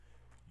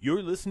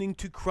You're listening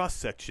to Cross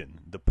Section,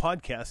 the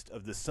podcast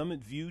of the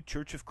Summit View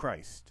Church of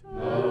Christ.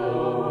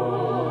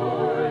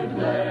 Lord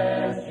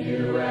bless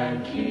you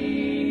and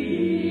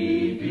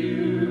keep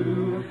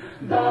you.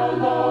 The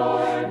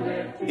Lord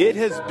lift It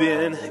has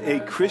been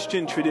a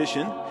Christian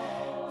tradition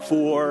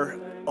for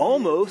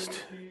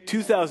almost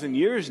 2,000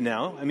 years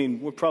now. I mean,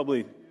 we're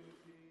probably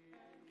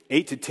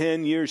 8 to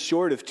 10 years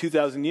short of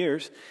 2,000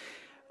 years,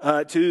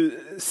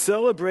 to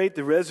celebrate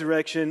the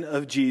resurrection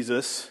of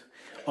Jesus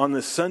on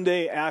the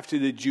Sunday after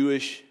the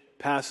Jewish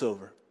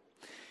Passover.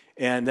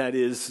 And that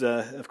is,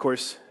 of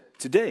course,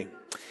 today.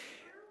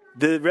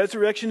 The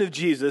resurrection of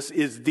Jesus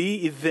is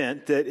the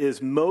event that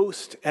is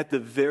most at the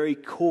very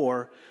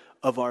core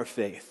of our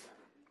faith.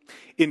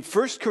 In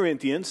 1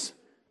 Corinthians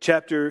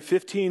chapter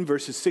 15,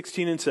 verses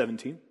 16 and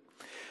 17,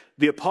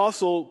 the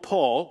Apostle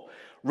Paul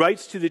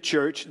writes to the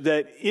church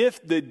that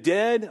if the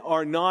dead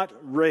are not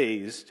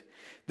raised,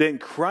 then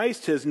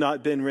Christ has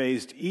not been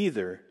raised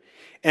either.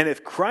 And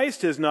if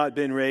Christ has not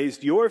been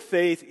raised, your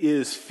faith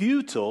is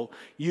futile.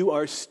 You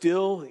are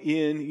still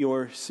in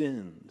your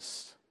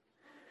sins.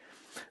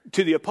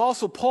 To the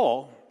Apostle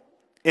Paul,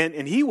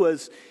 and he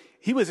was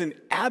an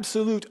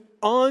absolute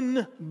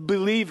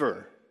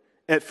unbeliever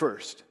at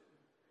first.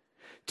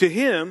 To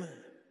him,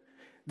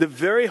 the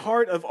very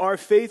heart of our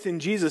faith in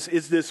Jesus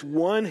is this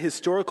one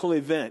historical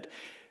event,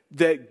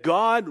 that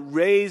God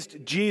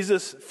raised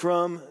Jesus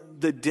from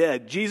the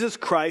dead. Jesus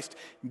Christ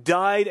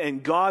died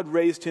and God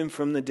raised him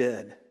from the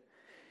dead.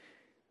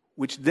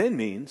 Which then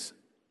means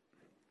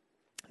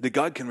that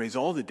God can raise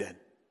all the dead.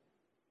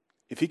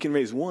 If he can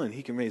raise one,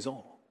 he can raise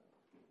all.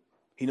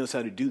 He knows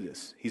how to do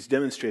this. He's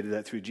demonstrated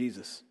that through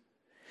Jesus.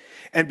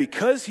 And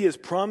because he has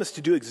promised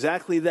to do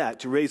exactly that,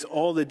 to raise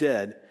all the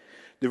dead,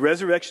 the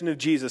resurrection of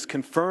Jesus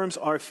confirms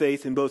our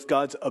faith in both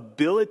God's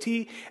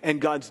ability and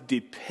God's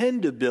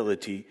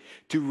dependability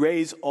to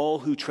raise all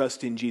who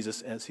trust in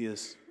Jesus as he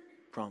has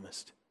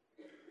promised.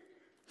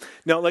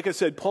 Now, like I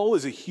said, Paul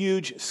was a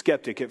huge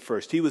skeptic at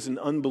first. He was an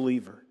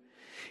unbeliever.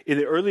 In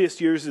the earliest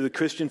years of the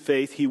Christian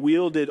faith, he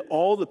wielded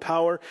all the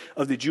power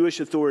of the Jewish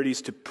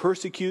authorities to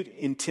persecute,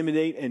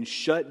 intimidate, and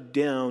shut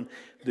down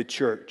the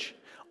church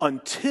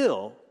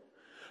until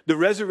the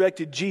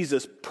resurrected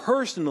Jesus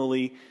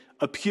personally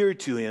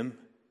appeared to him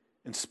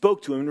and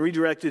spoke to him and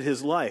redirected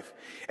his life.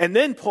 And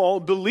then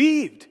Paul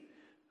believed.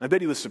 I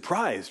bet he was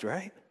surprised,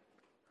 right?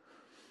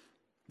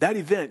 That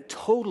event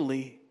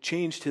totally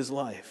changed his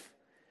life.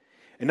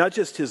 And not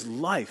just his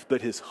life,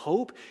 but his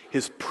hope,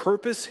 his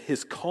purpose,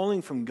 his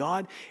calling from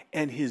God,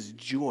 and his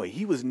joy.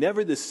 He was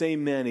never the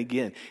same man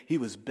again. He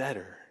was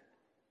better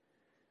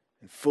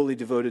and fully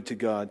devoted to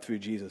God through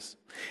Jesus.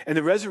 And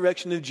the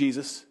resurrection of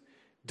Jesus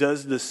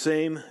does the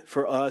same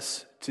for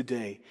us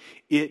today.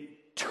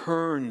 It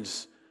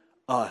turns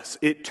us.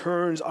 It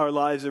turns our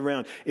lives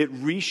around. It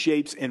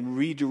reshapes and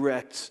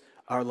redirects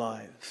our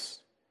lives.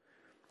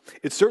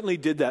 It certainly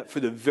did that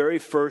for the very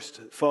first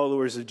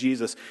followers of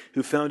Jesus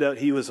who found out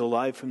he was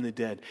alive from the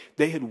dead.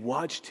 They had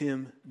watched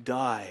him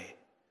die.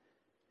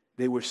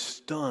 They were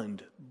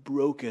stunned,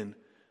 broken,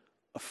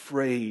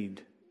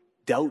 afraid,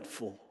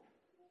 doubtful.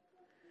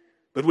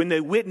 But when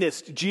they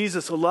witnessed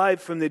Jesus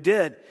alive from the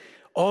dead,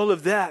 all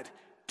of that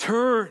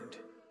turned.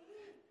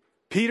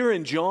 Peter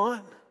and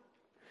John,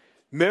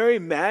 Mary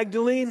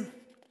Magdalene,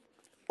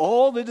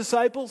 all the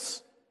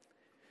disciples,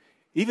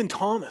 even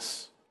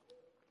Thomas.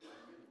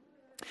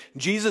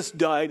 Jesus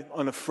died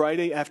on a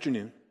Friday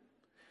afternoon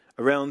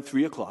around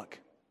 3 o'clock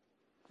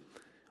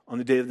on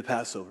the day of the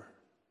Passover.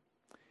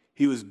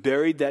 He was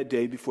buried that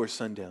day before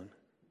sundown.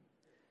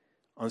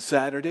 On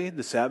Saturday,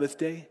 the Sabbath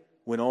day,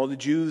 when all the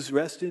Jews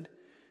rested,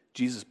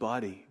 Jesus'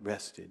 body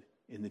rested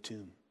in the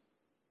tomb.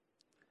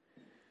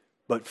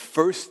 But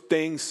first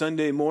thing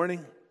Sunday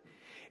morning,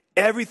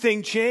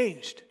 everything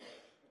changed.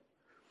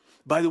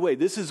 By the way,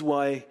 this is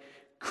why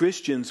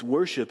Christians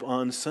worship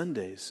on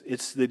Sundays.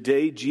 It's the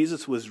day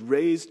Jesus was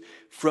raised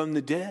from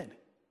the dead.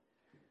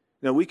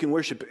 Now, we can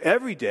worship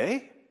every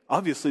day.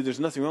 Obviously, there's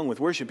nothing wrong with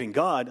worshiping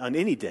God on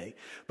any day.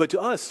 But to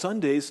us,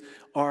 Sundays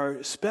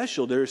are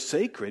special. They're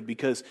sacred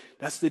because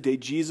that's the day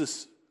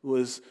Jesus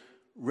was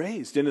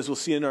raised. And as we'll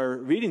see in our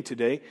reading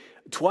today,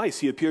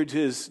 twice he appeared to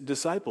his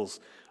disciples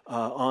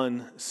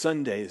on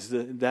Sundays,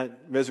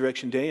 that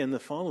resurrection day and the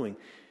following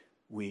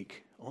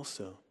week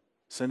also.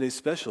 Sunday's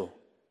special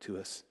to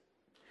us.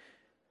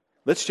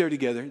 Let's share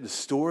together the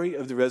story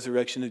of the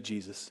resurrection of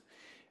Jesus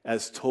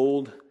as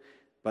told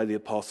by the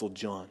Apostle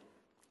John.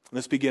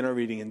 Let's begin our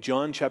reading in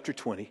John chapter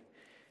 20,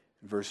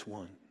 verse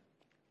 1.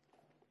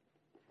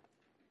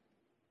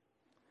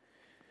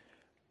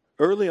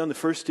 Early on the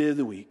first day of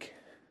the week,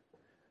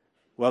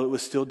 while it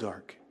was still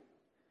dark,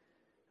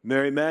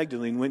 Mary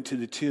Magdalene went to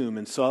the tomb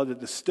and saw that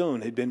the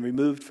stone had been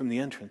removed from the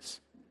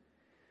entrance.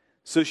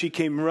 So she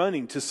came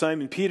running to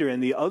Simon Peter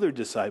and the other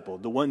disciple,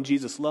 the one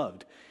Jesus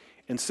loved,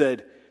 and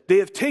said, "They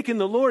have taken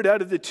the Lord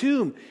out of the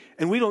tomb,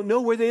 and we don't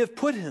know where they have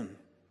put him."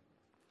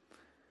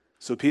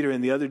 So Peter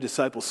and the other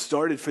disciple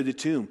started for the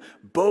tomb.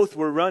 Both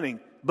were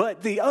running,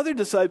 But the other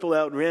disciple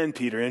outran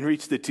Peter and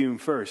reached the tomb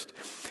first.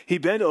 He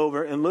bent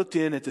over and looked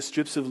in at the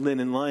strips of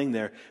linen lying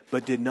there,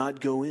 but did not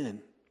go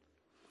in.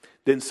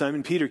 Then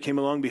Simon Peter came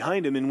along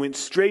behind him and went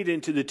straight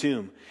into the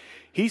tomb.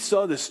 He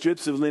saw the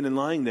strips of linen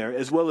lying there,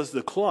 as well as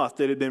the cloth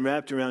that had been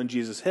wrapped around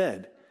Jesus'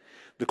 head.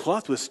 The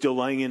cloth was still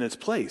lying in its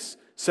place,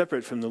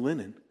 separate from the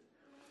linen.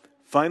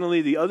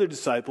 Finally, the other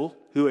disciple,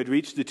 who had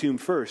reached the tomb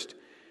first,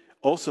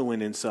 also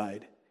went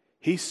inside.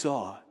 He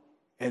saw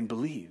and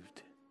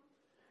believed.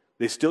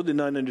 They still did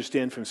not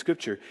understand from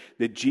Scripture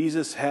that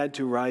Jesus had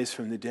to rise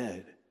from the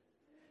dead.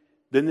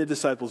 Then the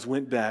disciples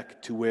went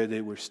back to where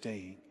they were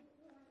staying.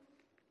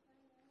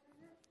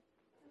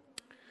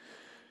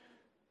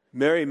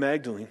 Mary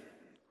Magdalene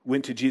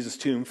went to Jesus'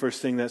 tomb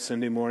first thing that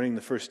Sunday morning,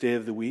 the first day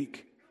of the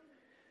week.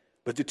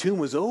 But the tomb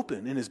was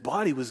open and his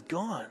body was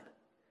gone.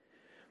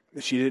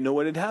 She didn't know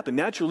what had happened.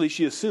 Naturally,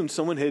 she assumed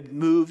someone had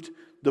moved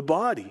the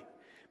body.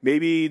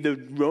 Maybe the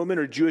Roman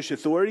or Jewish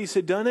authorities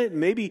had done it.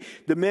 Maybe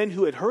the men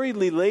who had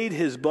hurriedly laid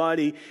his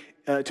body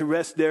to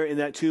rest there in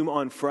that tomb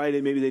on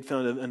Friday, maybe they'd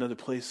found another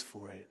place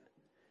for it.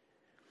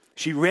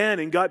 She ran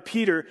and got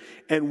Peter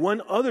and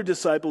one other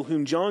disciple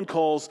whom John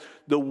calls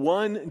the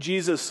one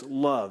Jesus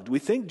loved. We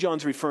think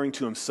John's referring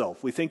to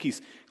himself. We think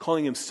he's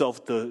calling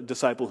himself the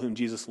disciple whom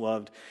Jesus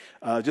loved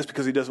just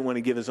because he doesn't want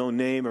to give his own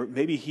name, or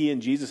maybe he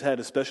and Jesus had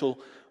a special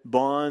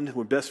bond,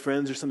 were best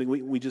friends or something.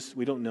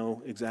 We don't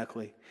know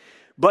exactly.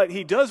 But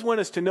he does want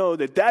us to know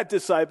that that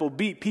disciple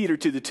beat Peter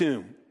to the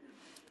tomb.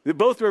 They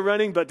both were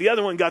running, but the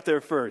other one got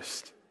there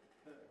first.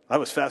 I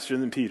was faster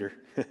than Peter.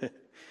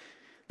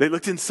 They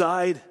looked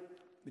inside.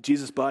 But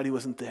Jesus' body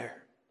wasn't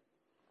there.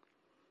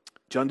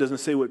 John doesn't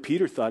say what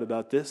Peter thought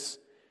about this,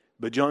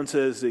 but John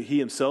says that he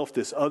himself,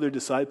 this other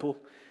disciple,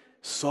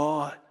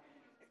 saw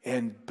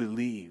and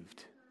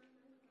believed.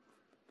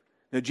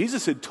 Now,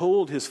 Jesus had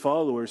told his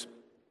followers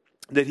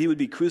that he would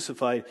be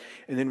crucified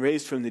and then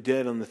raised from the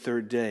dead on the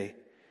third day,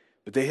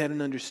 but they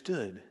hadn't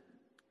understood.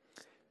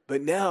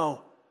 But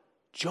now,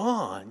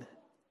 John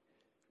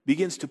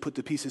begins to put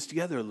the pieces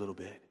together a little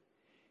bit.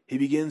 He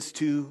begins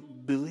to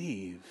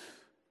believe.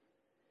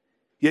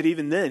 Yet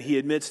even then, he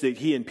admits that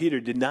he and Peter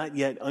did not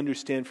yet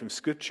understand from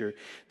Scripture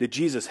that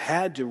Jesus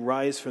had to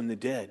rise from the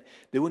dead.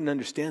 They wouldn't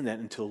understand that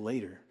until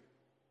later.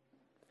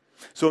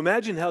 So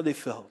imagine how they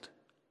felt.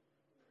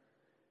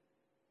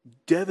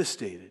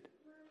 Devastated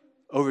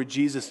over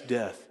Jesus'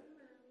 death.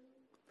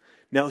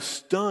 Now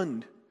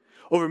stunned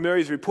over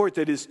Mary's report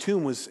that his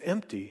tomb was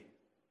empty.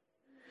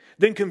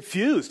 Then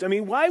confused. I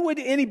mean, why would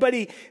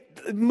anybody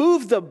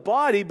move the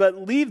body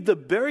but leave the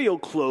burial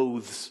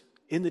clothes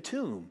in the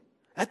tomb?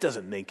 That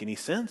doesn't make any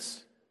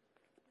sense.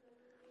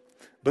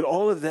 But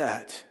all of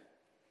that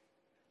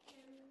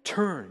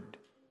turned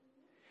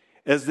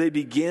as they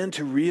began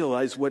to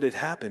realize what had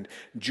happened.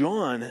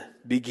 John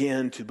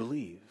began to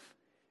believe,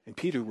 and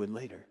Peter would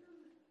later.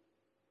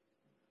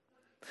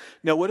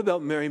 Now, what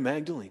about Mary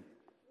Magdalene?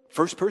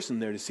 First person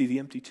there to see the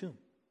empty tomb.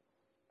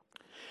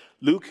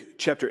 Luke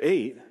chapter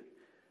 8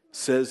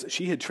 says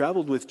she had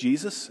traveled with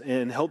Jesus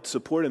and helped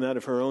support him out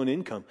of her own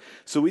income.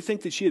 So we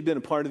think that she had been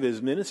a part of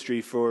his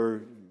ministry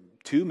for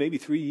 2, maybe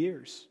 3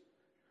 years.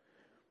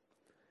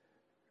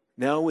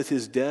 Now with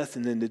his death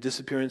and then the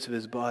disappearance of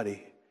his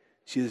body,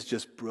 she is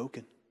just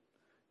broken.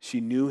 She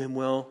knew him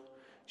well.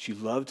 She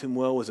loved him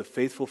well, was a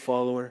faithful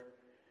follower.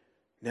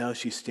 Now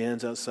she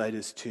stands outside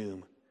his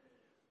tomb,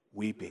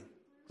 weeping.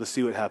 Let's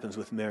see what happens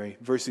with Mary.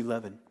 Verse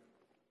 11.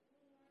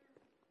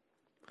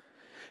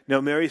 Now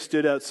Mary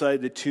stood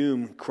outside the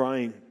tomb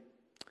crying.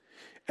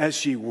 As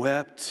she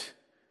wept,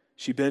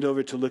 she bent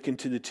over to look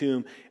into the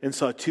tomb and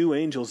saw 2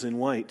 angels in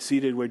white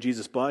seated where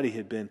Jesus' body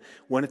had been,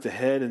 one at the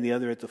head and the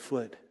other at the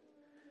foot.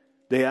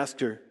 They asked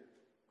her,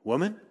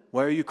 "Woman,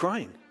 why are you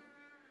crying?"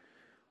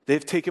 "They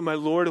have taken my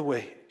Lord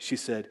away," she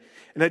said,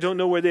 "and I don't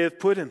know where they have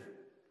put him."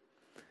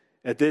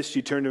 At this,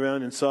 she turned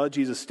around and saw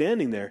Jesus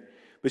standing there,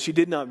 but she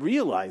did not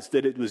realize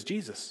that it was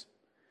Jesus.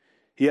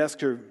 He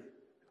asked her,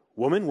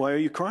 "Woman, why are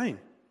you crying?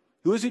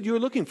 Who is it you are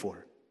looking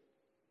for?"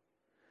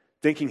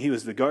 Thinking he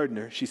was the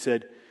gardener, she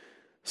said,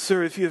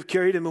 "Sir, if you have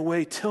carried him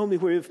away, tell me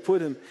where you have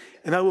put him,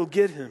 and I will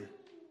get him."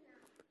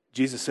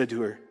 Jesus said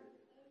to her,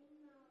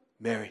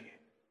 "Mary."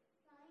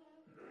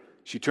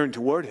 She turned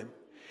toward him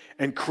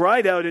and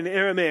cried out in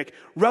Aramaic,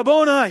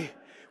 "Rabboni,"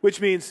 which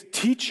means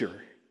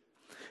teacher.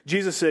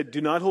 Jesus said,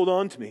 "Do not hold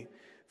on to me,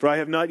 for I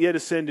have not yet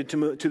ascended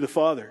to the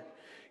Father.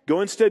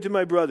 Go instead to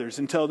my brothers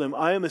and tell them,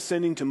 I am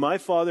ascending to my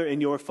Father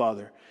and your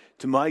Father,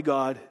 to my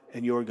God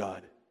and your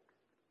God."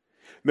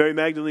 Mary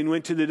Magdalene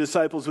went to the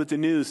disciples with the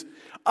news,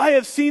 "I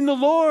have seen the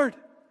Lord."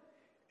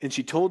 And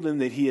she told them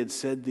that he had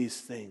said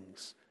these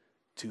things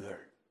to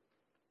her.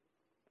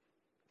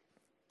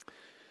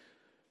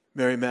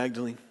 Mary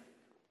Magdalene,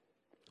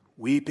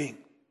 weeping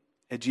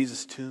at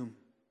Jesus' tomb,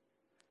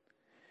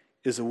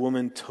 is a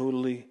woman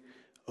totally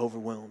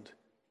overwhelmed.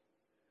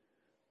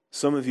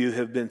 Some of you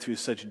have been through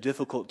such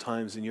difficult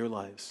times in your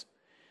lives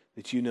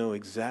that you know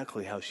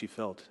exactly how she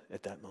felt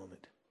at that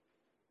moment.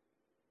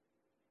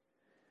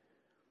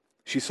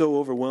 She's so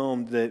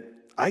overwhelmed that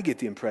I get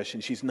the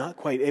impression she's not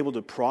quite able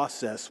to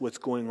process what's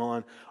going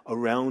on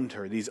around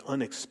her, these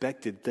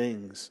unexpected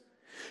things.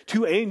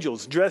 Two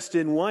angels dressed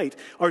in white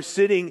are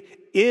sitting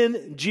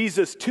in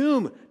Jesus'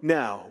 tomb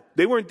now.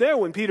 They weren't there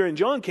when Peter and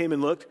John came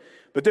and looked,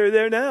 but they're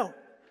there now,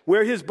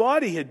 where his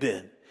body had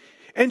been.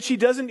 And she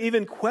doesn't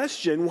even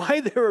question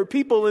why there are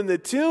people in the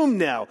tomb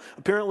now.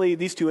 Apparently,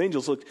 these two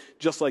angels looked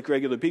just like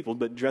regular people,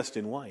 but dressed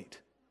in white.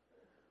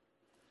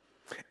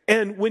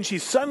 And when she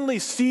suddenly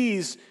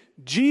sees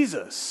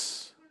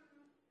Jesus,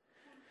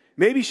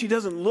 maybe she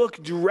doesn't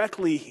look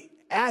directly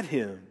at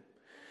him.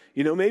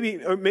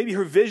 Maybe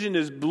her vision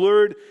is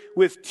blurred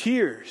with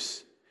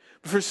tears.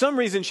 But for some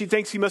reason, she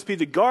thinks he must be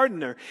the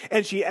gardener,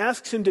 and she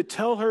asks him to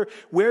tell her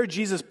where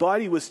Jesus'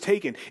 body was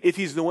taken, if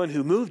he's the one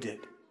who moved it.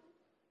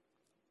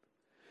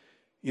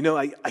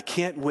 I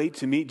can't wait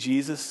to meet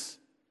Jesus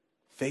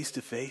face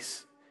to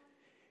face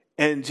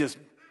and just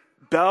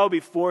bow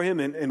before him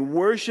and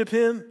worship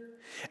him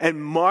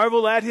and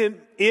marvel at him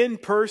in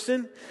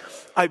person.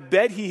 I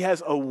bet he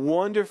has a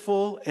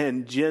wonderful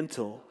and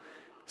gentle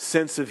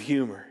sense of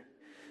humor,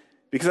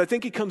 because I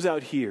think it comes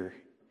out here.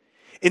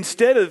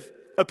 Instead of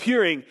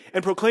appearing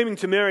and proclaiming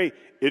to Mary,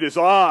 "It is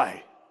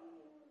I,"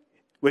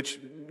 which,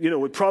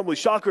 would probably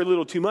shock her a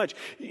little too much,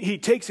 he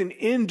takes an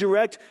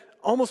indirect,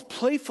 almost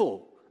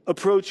playful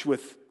approach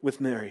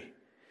with Mary.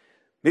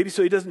 Maybe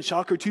so he doesn't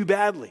shock her too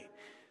badly.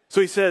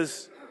 So he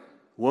says,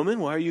 "Woman,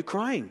 why are you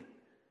crying?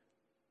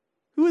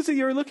 Who is it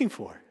you're looking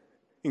for?"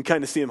 You can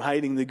kind of see him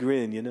hiding the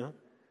grin,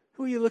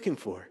 Who are you looking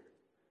for?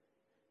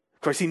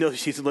 Of course, he knows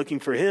she's looking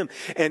for him.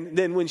 And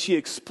then when she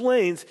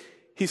explains,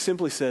 he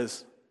simply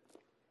says,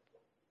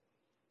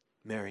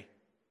 "Mary."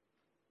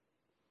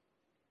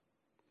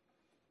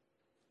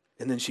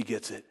 And then she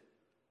gets it.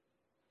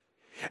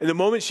 And the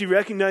moment she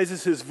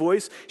recognizes his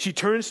voice, she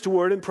turns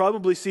toward him,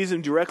 probably sees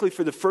him directly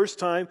for the first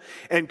time,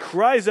 and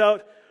cries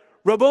out,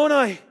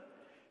 "Rabboni,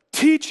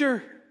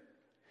 teacher."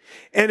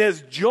 And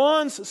as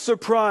John's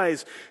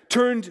surprise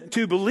turned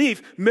to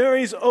belief,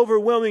 Mary's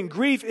overwhelming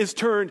grief is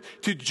turned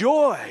to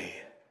joy.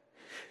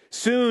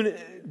 Soon,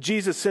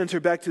 Jesus sent her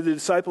back to the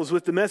disciples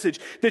with the message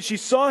that she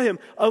saw him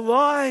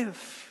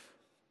alive.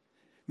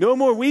 No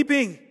more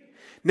weeping.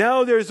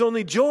 Now there's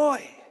only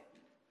joy.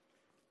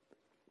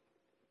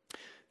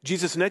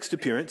 Jesus' next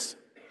appearance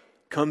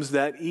comes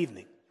that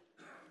evening,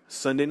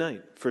 Sunday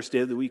night, first day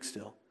of the week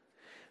still.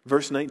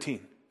 Verse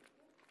 19.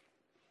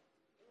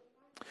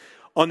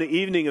 On the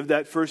evening of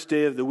that first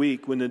day of the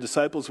week, when the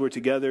disciples were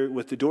together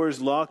with the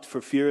doors locked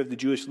for fear of the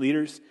Jewish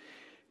leaders,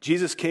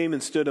 Jesus came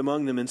and stood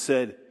among them and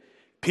said,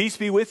 "Peace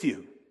be with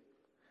you."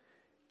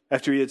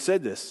 After he had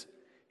said this,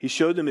 he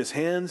showed them his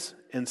hands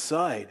and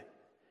side.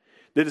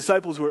 The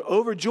disciples were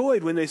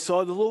overjoyed when they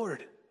saw the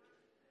Lord.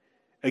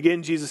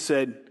 Again, Jesus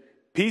said,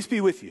 "Peace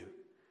be with you.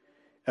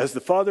 As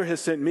the Father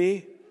has sent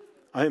me,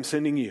 I am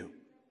sending you."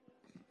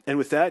 And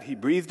with that, he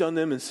breathed on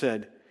them and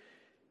said,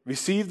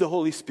 "Receive the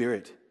Holy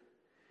Spirit.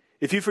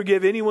 If you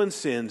forgive anyone's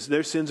sins,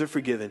 their sins are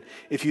forgiven.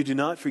 If you do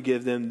not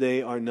forgive them,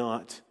 they are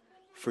not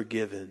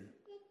forgiven."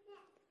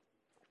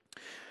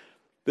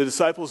 The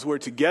disciples were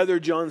together,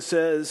 John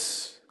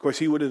says. Of course,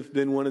 he would have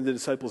been one of the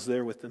disciples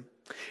there with them.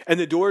 And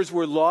the doors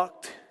were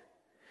locked.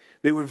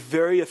 They were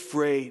very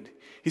afraid.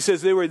 He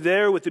says they were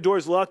there with the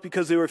doors locked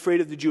because they were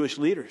afraid of the Jewish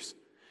leaders.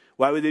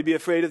 Why would they be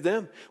afraid of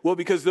them? Well,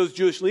 because those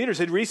Jewish leaders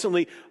had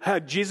recently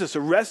had Jesus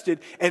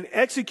arrested and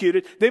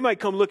executed. They might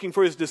come looking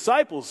for his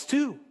disciples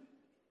too.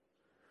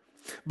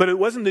 But it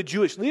wasn't the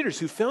Jewish leaders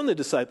who found the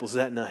disciples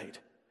that night.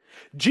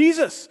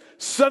 Jesus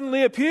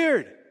suddenly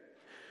appeared.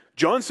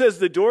 John says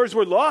the doors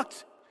were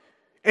locked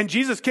and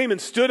Jesus came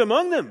and stood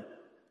among them.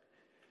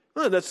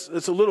 Well, that's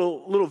a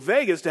little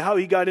vague as to how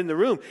he got in the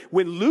room.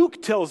 When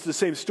Luke tells the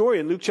same story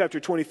in Luke chapter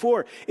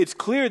 24, it's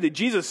clear that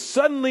Jesus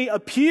suddenly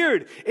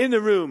appeared in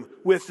the room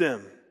with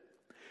them.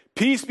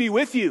 "Peace be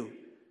with you,"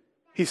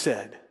 he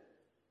said.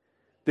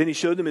 Then he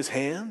showed them his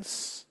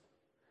hands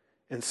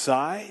and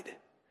side,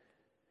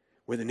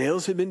 where the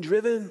nails had been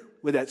driven,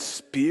 where that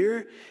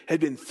spear had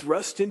been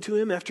thrust into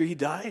him after he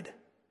died.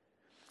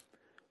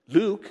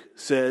 Luke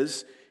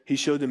says he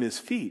showed them his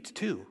feet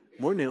too,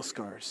 more nail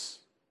scars.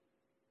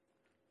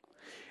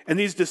 And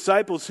these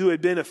disciples who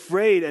had been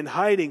afraid and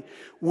hiding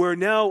were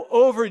now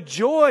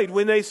overjoyed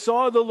when they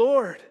saw the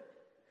Lord.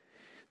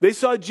 They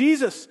saw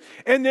Jesus,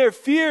 and their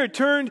fear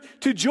turned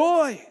to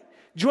joy.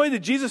 Joy that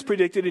Jesus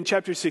predicted in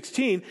chapter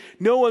 16,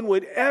 no one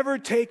would ever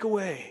take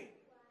away.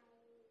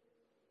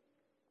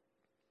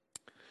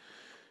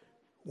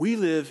 We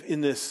live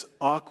in this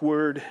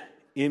awkward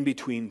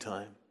in-between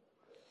time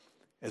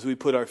as we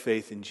put our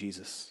faith in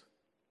Jesus.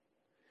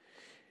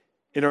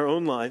 In our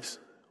own lives,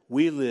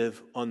 we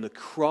live on the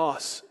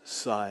cross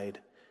side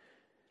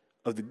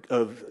of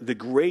the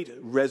great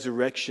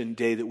resurrection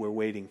day that we're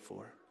waiting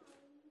for.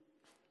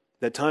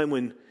 That time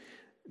when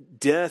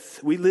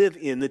we live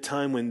in the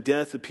time when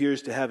death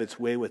appears to have its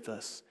way with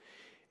us.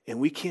 And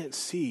we can't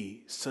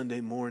see Sunday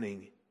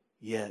morning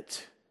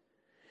yet.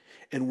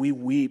 And we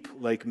weep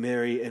like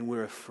Mary and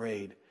we're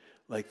afraid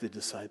like the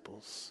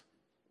disciples.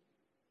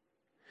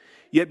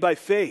 Yet by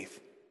faith,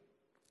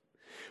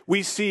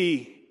 we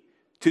see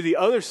to the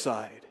other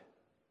side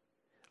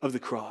of the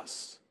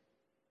cross,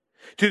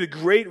 to the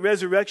great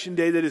resurrection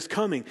day that is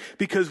coming,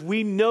 because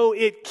we know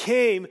it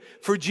came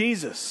for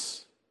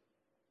Jesus.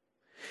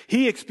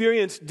 He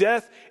experienced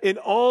death in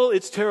all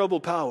its terrible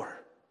power.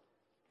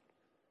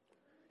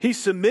 He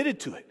submitted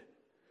to it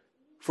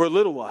for a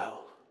little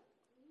while.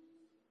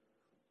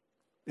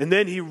 And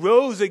then he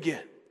rose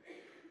again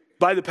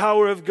by the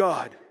power of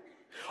God.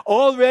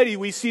 Already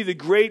we see the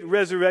great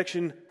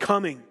resurrection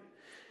coming,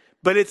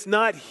 but it's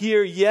not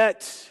here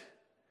yet.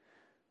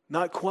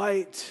 Not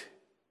quite.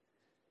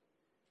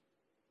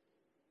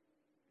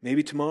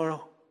 Maybe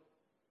tomorrow,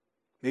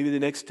 maybe the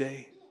next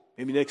day,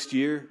 maybe next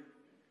year,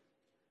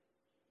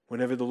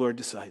 whenever the Lord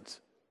decides.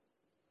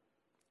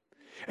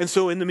 And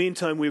so in the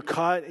meantime, we're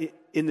caught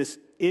in this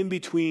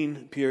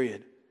in-between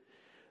period,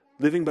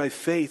 living by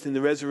faith in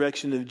the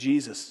resurrection of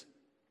Jesus,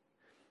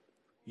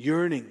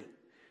 yearning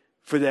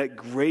for that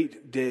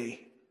great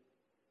day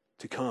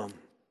to come.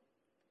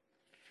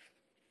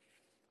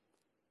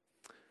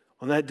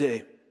 On that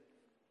day,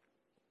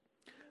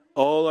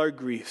 all our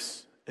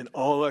griefs and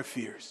all our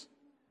fears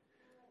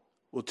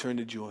will turn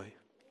to joy.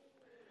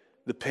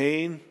 The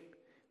pain,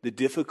 the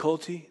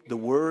difficulty, the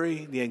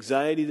worry, the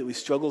anxiety that we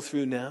struggle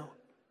through now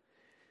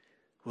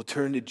will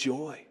turn to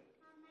joy.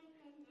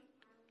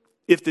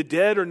 If the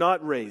dead are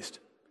not raised,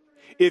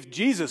 if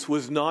Jesus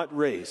was not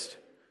raised,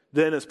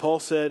 then, as Paul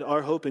said,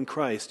 our hope in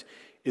Christ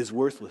is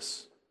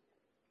worthless.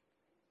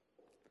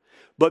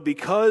 But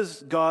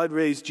because God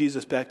raised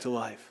Jesus back to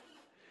life,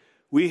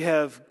 we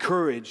have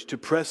courage to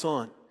press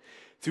on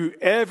through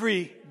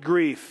every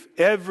grief,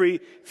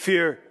 every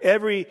fear,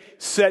 every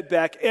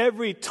setback,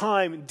 every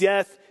time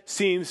death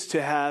seems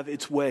to have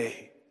its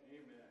way.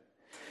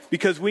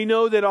 Because we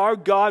know that our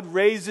God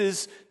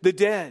raises the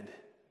dead.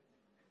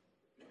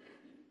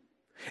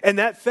 And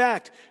that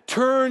fact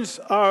turns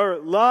our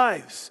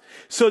lives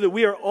so that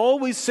we are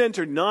always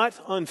centered not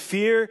on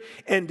fear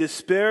and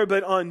despair,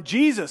 but on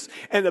Jesus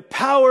and the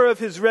power of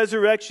his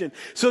resurrection,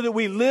 so that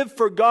we live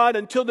for God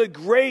until the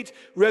great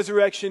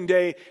resurrection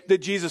day that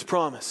Jesus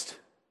promised.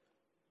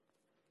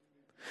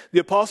 The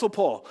Apostle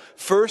Paul,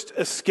 first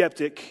a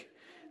skeptic,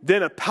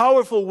 then a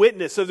powerful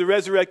witness of the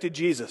resurrected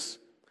Jesus,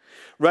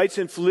 writes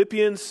in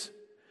Philippians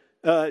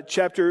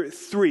chapter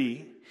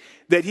 3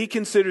 that he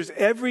considers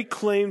every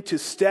claim to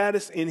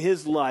status in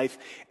his life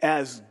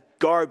as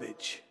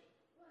garbage.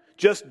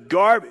 Just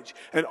garbage.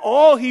 And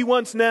all he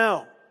wants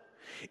now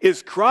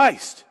is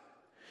Christ.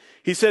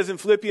 He says in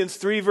Philippians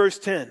 3 verse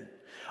 10,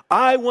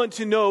 I want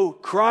to know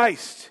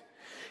Christ.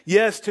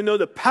 Yes, to know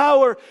the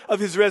power of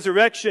his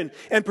resurrection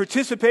and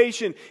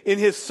participation in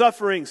his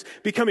sufferings,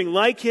 becoming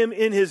like him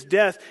in his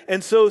death,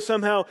 and so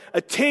somehow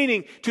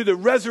attaining to the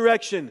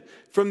resurrection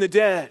from the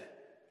dead.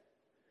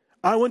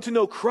 I want to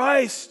know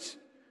Christ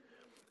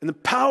and the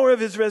power of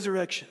his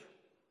resurrection.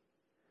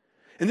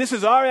 And this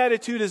is our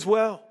attitude as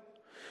well.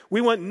 We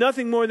want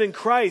nothing more than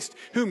Christ,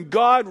 whom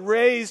God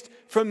raised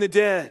from the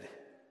dead.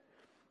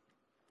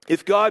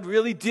 If God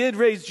really did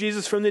raise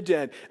Jesus from the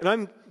dead, and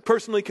I'm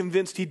personally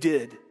convinced he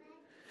did,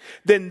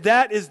 then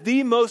that is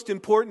the most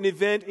important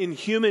event in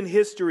human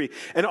history.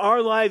 And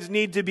our lives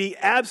need to be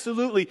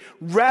absolutely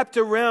wrapped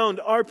around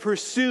our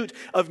pursuit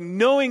of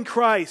knowing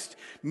Christ,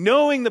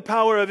 knowing the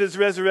power of his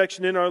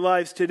resurrection in our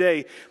lives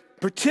today,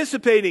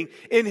 participating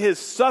in his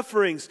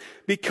sufferings,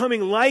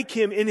 becoming like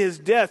him in his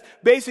death,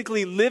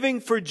 basically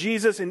living for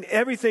Jesus in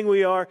everything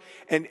we are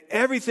and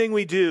everything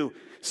we do,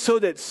 so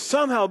that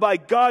somehow by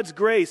God's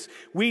grace,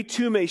 we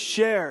too may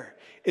share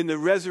in the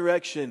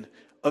resurrection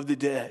of the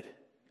dead.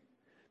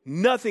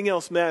 Nothing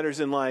else matters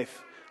in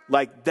life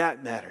like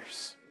that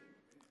matters.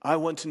 I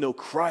want to know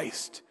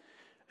Christ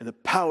and the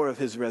power of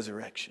his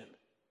resurrection.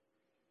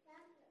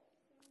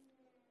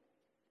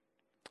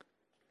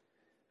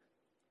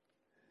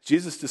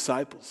 Jesus'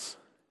 disciples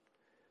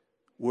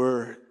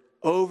were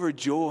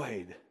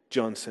overjoyed,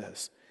 John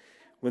says,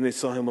 when they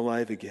saw him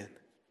alive again.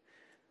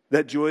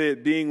 That joy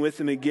at being with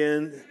him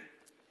again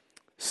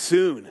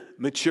soon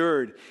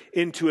matured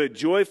into a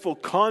joyful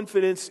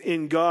confidence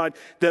in God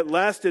that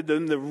lasted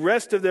them the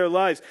rest of their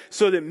lives,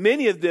 so that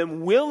many of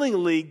them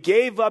willingly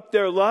gave up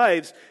their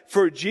lives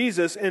for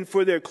Jesus and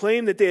for their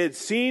claim that they had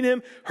seen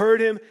him, heard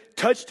him,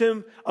 touched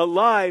him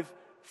alive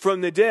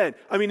from the dead.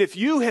 I mean, if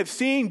you have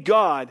seen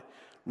God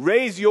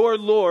raise your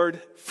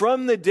Lord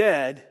from the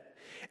dead,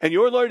 and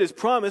your Lord has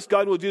promised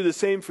God will do the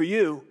same for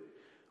you,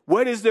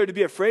 what is there to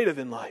be afraid of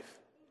in life?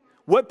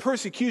 What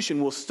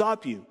persecution will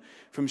stop you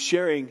from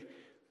sharing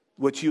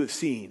what you have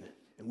seen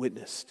and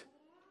witnessed?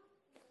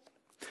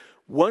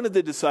 One of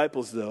the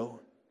disciples, though,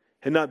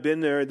 had not been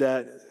there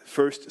that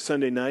first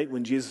Sunday night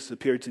when Jesus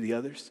appeared to the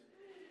others.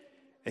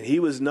 And he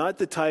was not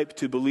the type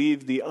to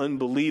believe the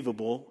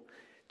unbelievable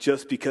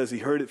just because he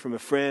heard it from a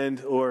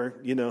friend or,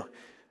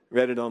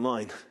 read it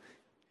online.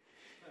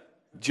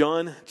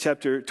 John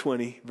chapter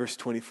 20, verse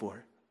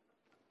 24.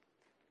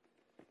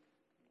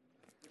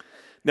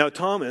 Now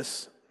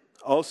Thomas,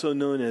 also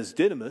known as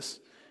Didymus,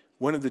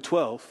 one of the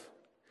 12,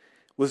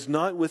 was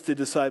not with the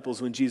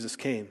disciples when Jesus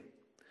came.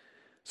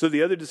 So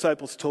the other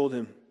disciples told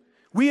him,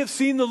 "We have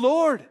seen the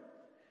Lord."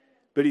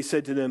 But he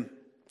said to them,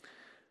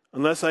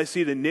 "Unless I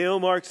see the nail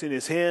marks in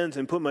his hands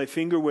and put my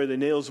finger where the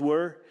nails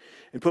were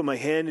and put my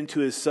hand into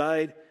his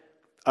side,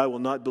 I will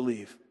not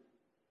believe."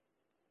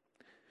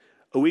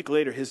 A week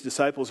later, his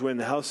disciples were in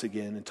the house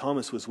again, and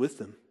Thomas was with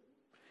them.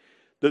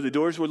 Though the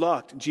doors were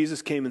locked,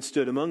 Jesus came and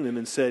stood among them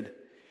and said,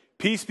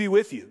 "Peace be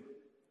with you."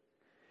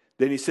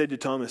 Then he said to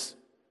Thomas,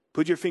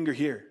 "Put your finger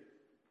here.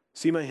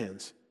 See my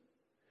hands.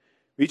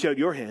 Reach out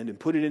your hand and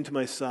put it into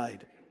my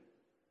side.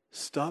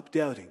 Stop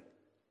doubting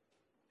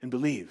and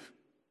believe."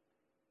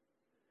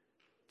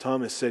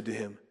 Thomas said to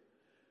him,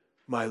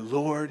 "My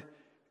Lord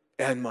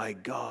and my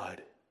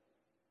God."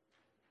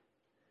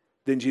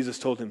 Then Jesus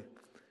told him,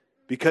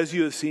 "Because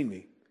you have seen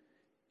me,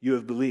 you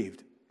have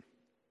believed.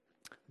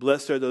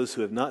 Blessed are those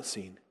who have not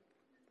seen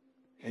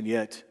and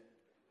yet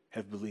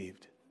have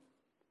believed."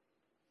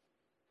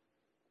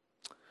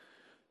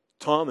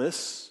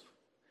 Thomas,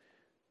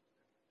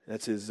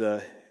 that's his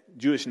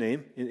Jewish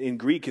name. In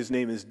Greek, his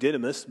name is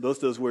Didymus. Both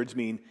those words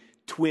mean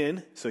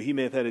twin, so he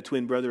may have had a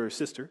twin brother or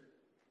sister.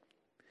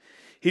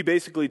 He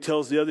basically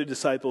tells the other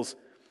disciples,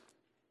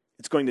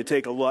 "It's going to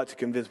take a lot to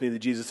convince me that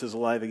Jesus is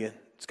alive again.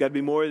 It's got to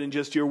be more than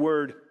just your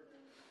word.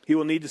 He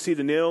will need to see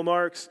the nail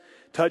marks,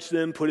 touch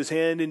them, put his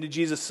hand into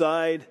Jesus'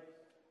 side."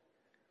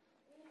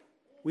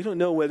 We don't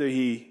know whether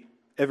he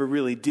ever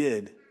really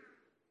did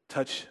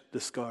touch the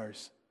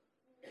scars.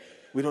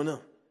 We don't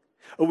know.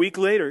 A week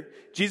later,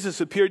 Jesus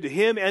appeared to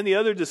him and the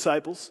other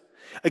disciples.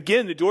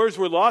 Again, the doors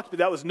were locked, but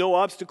that was no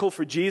obstacle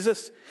for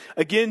Jesus.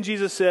 Again,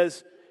 Jesus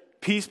says,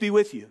 "Peace be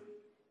with you."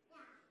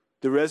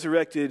 The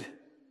resurrected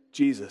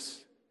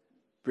Jesus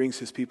brings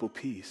his people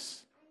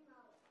peace.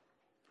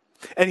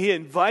 And he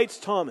invites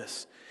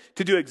Thomas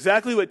to do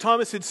exactly what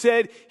Thomas had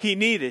said he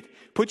needed.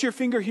 Put your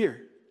finger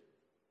here.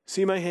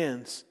 See my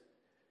hands.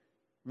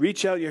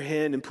 Reach out your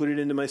hand and put it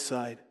into my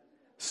side.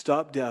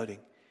 Stop doubting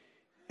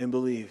and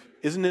believe.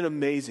 Isn't it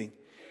amazing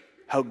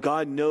how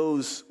God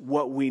knows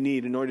what we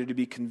need in order to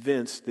be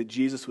convinced that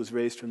Jesus was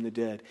raised from the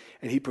dead?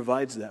 And he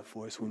provides that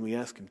for us when we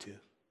ask him to.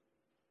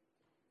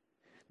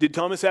 Did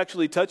Thomas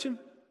actually touch him?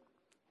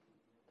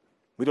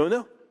 We don't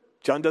know.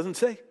 John doesn't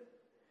say.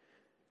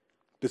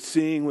 But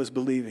seeing was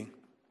believing.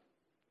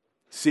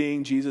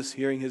 Seeing Jesus,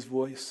 hearing his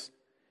voice.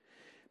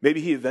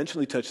 Maybe he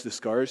eventually touched the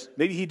scars.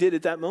 Maybe he did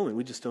at that moment.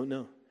 We just don't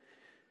know.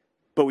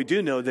 But we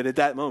do know that at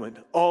that moment,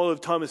 all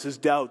of Thomas's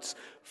doubts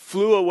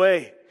flew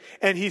away.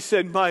 And he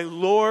said, "My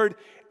Lord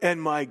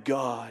and my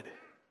God."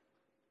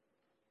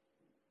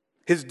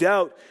 His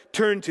doubt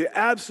turned to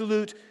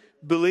absolute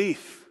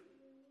belief.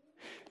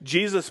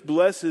 Jesus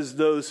blesses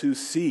those who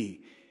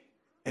see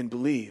and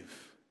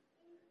believe.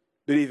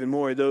 But even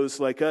more, those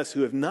like us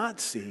who have not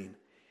seen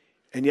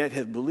and yet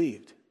have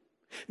believed.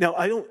 Now,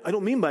 I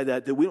don't mean by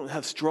that we don't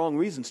have strong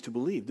reasons to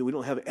believe, that we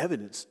don't have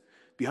evidence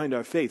behind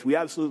our faith. We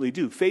absolutely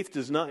do. Faith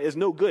is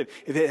no good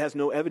if it has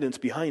no evidence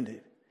behind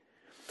it.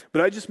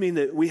 But I just mean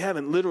that we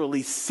haven't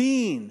literally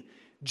seen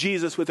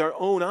Jesus with our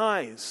own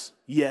eyes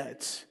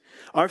yet.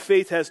 Our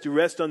faith has to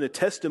rest on the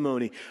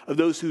testimony of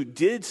those who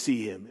did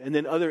see him, and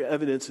then other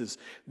evidences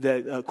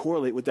that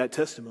correlate with that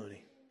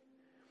testimony.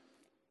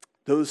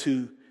 Those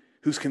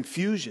whose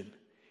confusion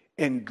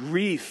and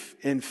grief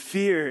and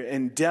fear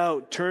and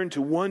doubt turned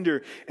to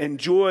wonder and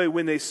joy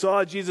when they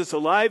saw Jesus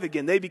alive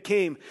again. They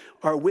became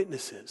our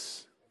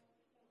witnesses.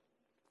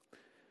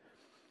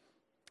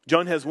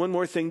 John has one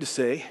more thing to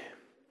say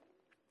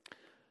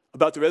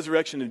about the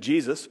resurrection of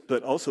Jesus,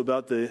 but also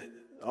about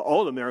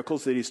all the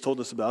miracles that he's told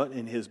us about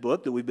in his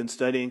book that we've been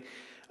studying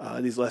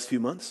these last few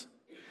months.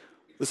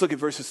 Let's look at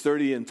verses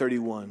 30 and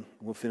 31.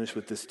 We'll finish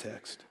with this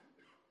text.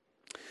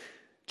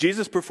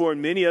 Jesus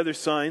performed many other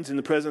signs in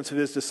the presence of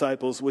his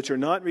disciples, which are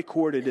not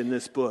recorded in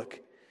this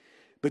book.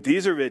 But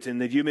these are written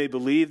that you may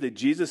believe that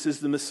Jesus is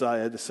the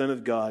Messiah, the Son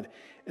of God,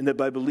 and that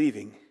by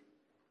believing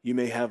you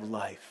may have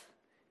life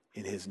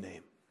in his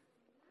name.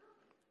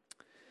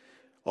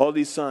 All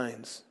these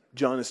signs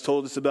John has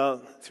told us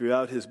about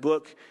throughout his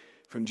book,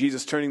 from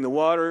Jesus turning the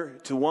water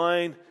to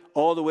wine,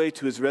 all the way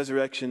to his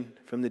resurrection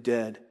from the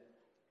dead,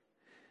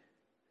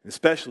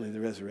 especially the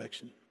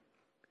resurrection.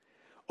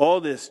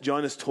 All this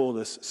John has told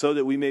us so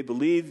that we may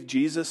believe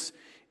Jesus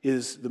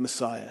is the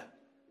Messiah,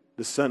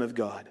 the Son of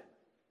God.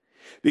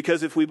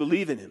 Because if we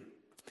believe in him,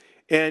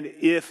 and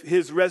if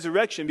his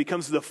resurrection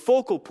becomes the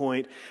focal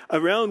point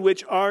around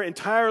which our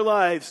entire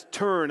lives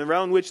turn,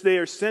 around which they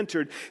are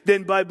centered,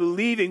 then by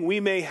believing we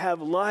may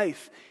have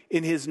life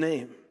in his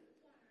name.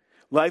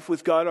 Life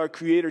with God our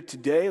Creator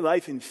today,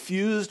 life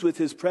infused with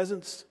his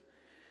presence,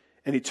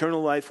 and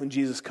eternal life when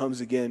Jesus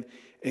comes again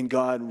and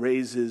God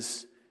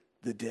raises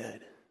the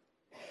dead.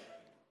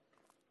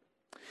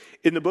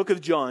 In the book of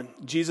John,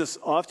 Jesus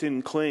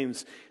often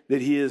claims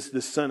that he is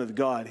the Son of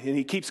God, and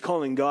he keeps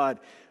calling God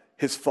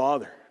his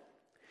Father.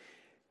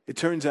 It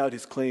turns out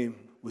his claim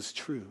was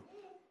true.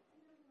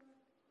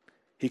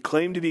 He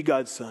claimed to be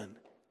God's Son,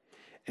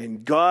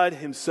 and God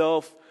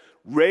himself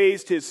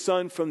raised his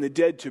Son from the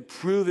dead to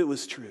prove it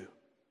was true.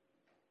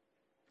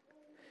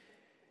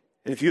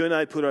 And if you and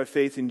I put our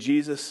faith in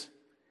Jesus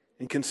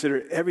and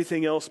consider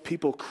everything else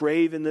people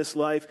crave in this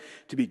life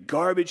to be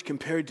garbage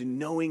compared to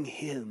knowing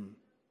him,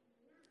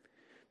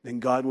 then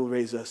God will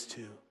raise us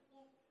too.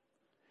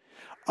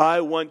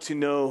 I want to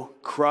know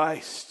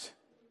Christ.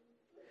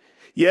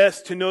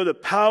 Yes, to know the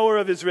power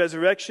of his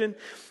resurrection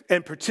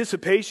and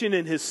participation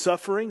in his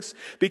sufferings,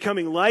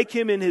 becoming like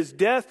him in his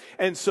death,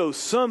 and so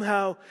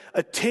somehow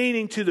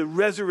attaining to the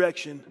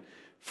resurrection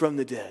from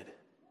the dead.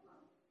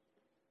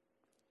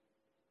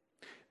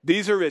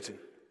 These are written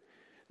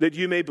that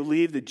you may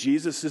believe that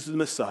Jesus is the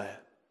Messiah,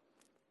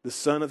 the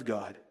Son of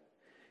God,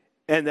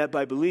 and that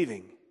by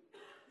believing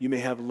you may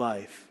have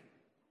life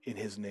in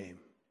his name.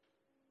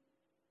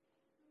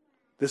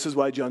 This is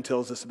why John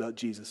tells us about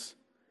Jesus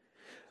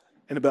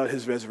and about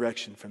his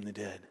resurrection from the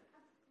dead.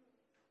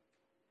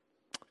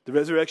 The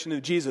resurrection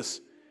of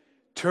Jesus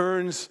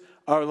turns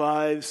our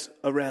lives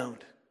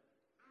around.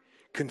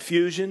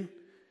 Confusion,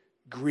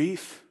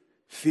 grief,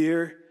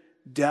 fear,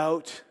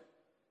 doubt,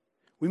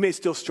 we may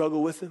still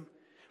struggle with them,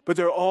 but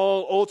they're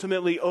all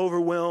ultimately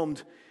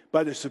overwhelmed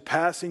by the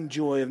surpassing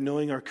joy of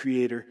knowing our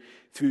Creator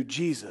through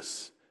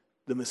Jesus,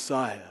 the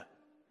Messiah,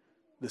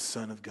 the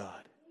Son of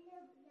God.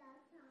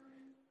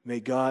 May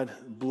God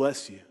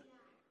bless you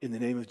in the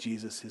name of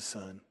Jesus, his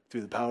Son,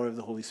 through the power of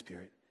the Holy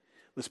Spirit.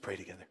 Let's pray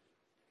together.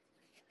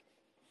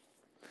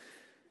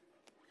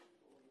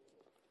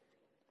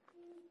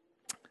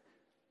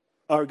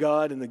 Our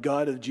God and the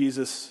God of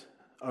Jesus,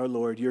 our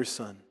Lord, your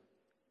Son,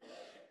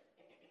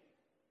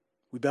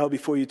 we bow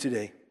before you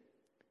today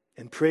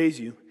and praise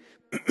you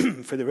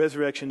for the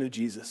resurrection of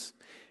Jesus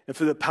and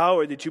for the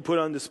power that you put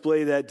on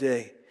display that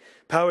day.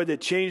 Power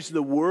that changed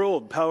the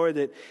world. Power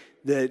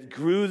that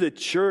grew the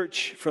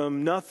church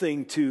from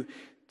nothing to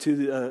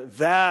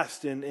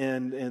vast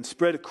and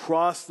spread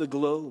across the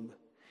globe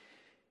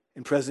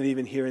and present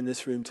even here in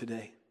this room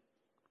today.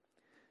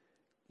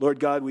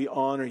 Lord God, we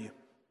honor you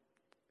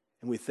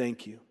and we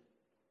thank you.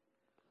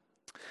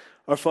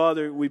 Our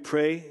Father, we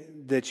pray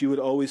that you would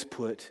always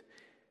put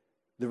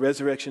the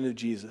resurrection of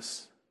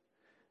Jesus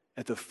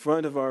at the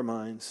front of our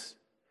minds,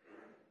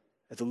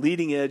 at the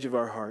leading edge of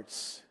our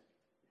hearts,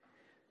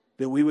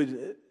 that we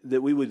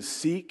would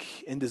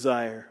seek and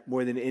desire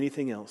more than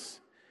anything else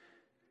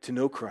to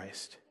know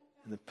Christ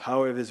and the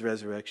power of his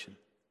resurrection.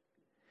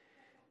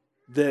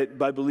 That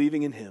by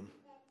believing in him,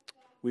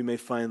 we may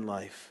find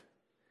life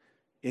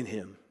in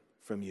him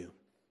from you.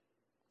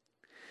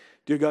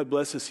 Dear God,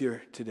 bless us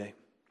here today.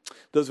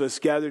 Those of us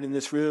gathered in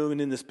this room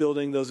and in this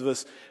building, those of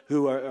us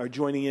who are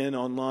joining in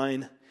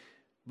online,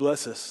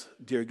 bless us,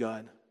 dear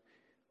God,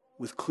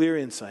 with clear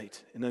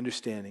insight and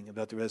understanding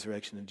about the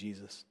resurrection of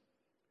Jesus.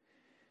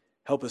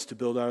 Help us to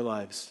build our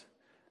lives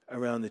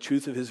around the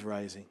truth of his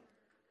rising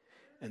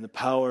and the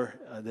power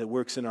that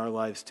works in our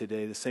lives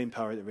today, the same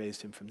power that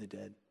raised him from the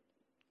dead.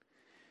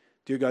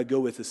 Dear God, go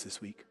with us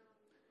this week.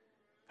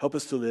 Help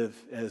us to live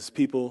as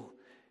people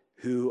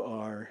who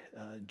are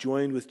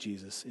joined with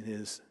Jesus in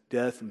his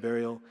death and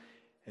burial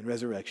and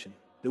resurrection,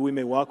 that we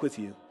may walk with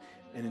you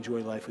and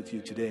enjoy life with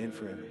you today and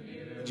forever.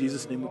 In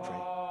Jesus' name we pray.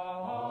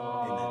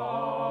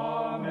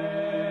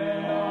 Amen.